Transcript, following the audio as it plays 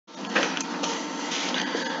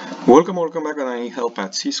Welcome back, and I need help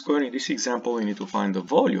at c-square. In this example, we need to find the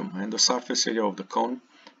volume and the surface area of the cone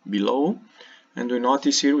below. And we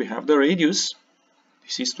notice here we have the radius,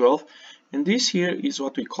 this is 12, and this here is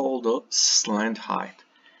what we call the slant height.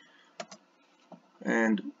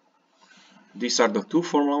 And these are the two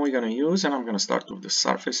formulas we're going to use, and I'm going to start with the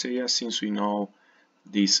surface area since we know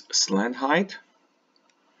this slant height.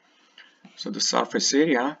 So the surface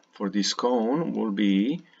area for this cone will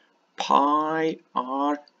be pi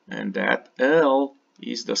r, and that L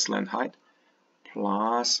is the slant height,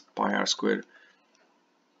 plus pi r squared.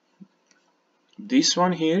 This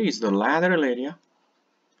one here is the lateral area,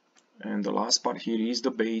 and the last part here is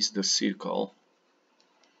the base, the circle,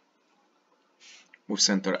 with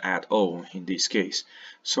center at O in this case.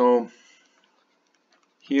 So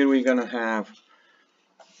here we're gonna have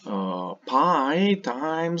pi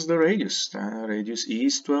times the radius. The radius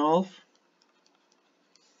is 12.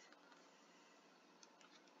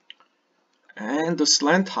 And the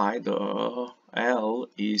slant height, the L,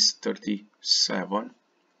 is 37,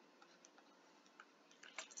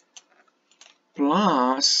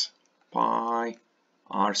 plus pi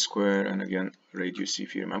r squared, and again radius,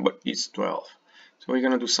 if you remember, is 12. So we're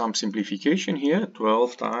going to do some simplification here.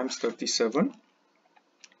 12 times 37,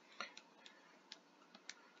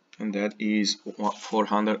 and that is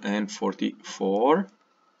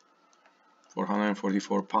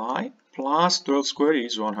 444 pi, plus 12 squared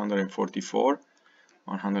is 144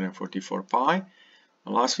 pi.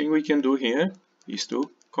 The last thing we can do here is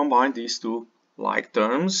to combine these two like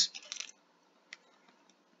terms,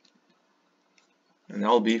 and that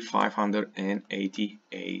will be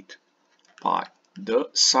 588 pi. The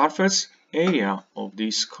surface area of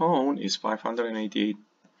this cone is 588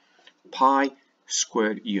 pi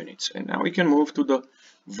square units. And now we can move to the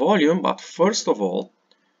volume, but first of all,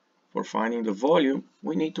 for finding the volume,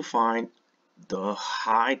 we need to find the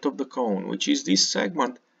height of the cone, which is this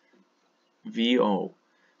segment VO.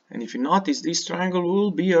 And if you notice, this triangle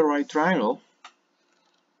will be a right triangle.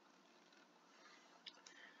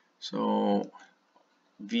 So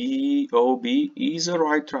VOB is a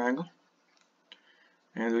right triangle.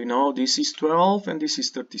 And we know this is 12 and this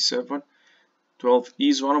is 37. 12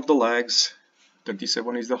 is one of the legs,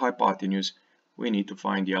 37 is the hypotenuse. We need to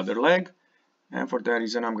find the other leg. And for that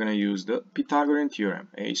reason, I'm going to use the Pythagorean Theorem.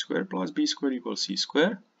 A squared plus b squared equals c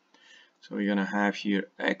squared. So we're going to have here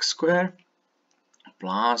x squared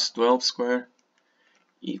plus 12 squared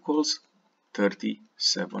equals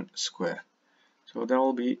 37 squared. So that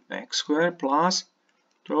will be x squared plus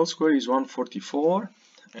 12 squared is 144,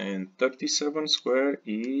 and 37 squared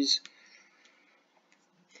is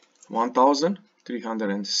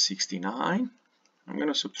 1369. I'm going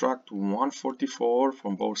to subtract 144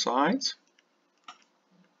 from both sides.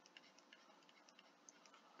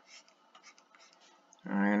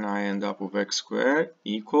 And I end up with x squared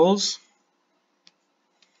equals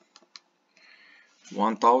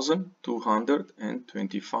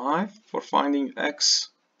 1225. For finding x,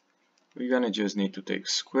 we're gonna just need to take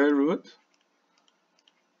square root,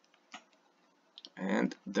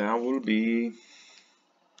 and that will be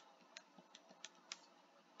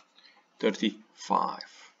 35.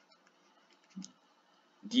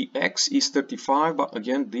 The x is 35, but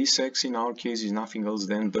again, this x in our case is nothing else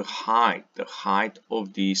than the height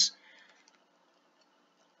of this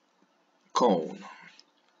cone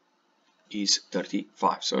is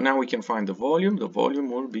 35. So now we can find the volume. The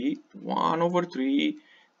volume will be 1/3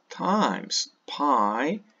 times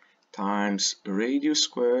pi times radius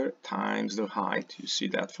squared times the height. You see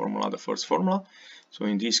that formula, the first formula. So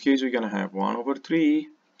in this case, we're going to have 1/3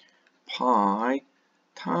 pi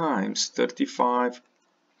times 35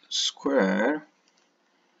 square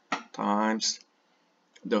times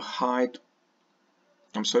the height.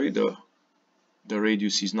 I'm sorry, the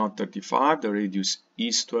radius is not 35, the radius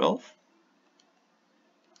is 12.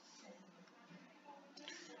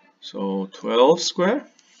 So 12 square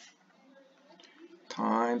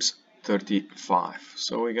times 35.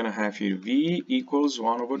 So we're gonna have here V equals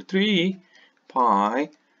 1/3 pi.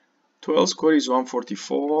 12 square is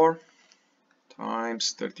 144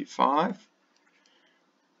 times 35.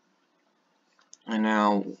 And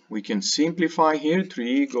now we can simplify here.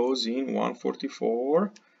 3 goes in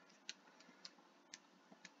 144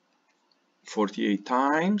 48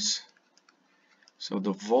 times. So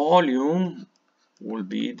the volume will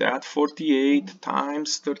be that 48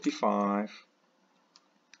 times 35.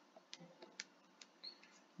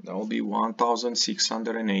 That will be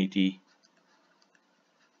 1680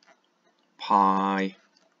 pi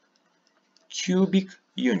cubic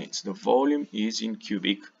units. The volume is in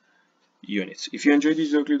cubic units. If you enjoyed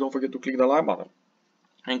this video, don't forget to click the like button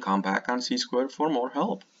and come back on C-Square for more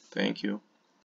help. Thank you.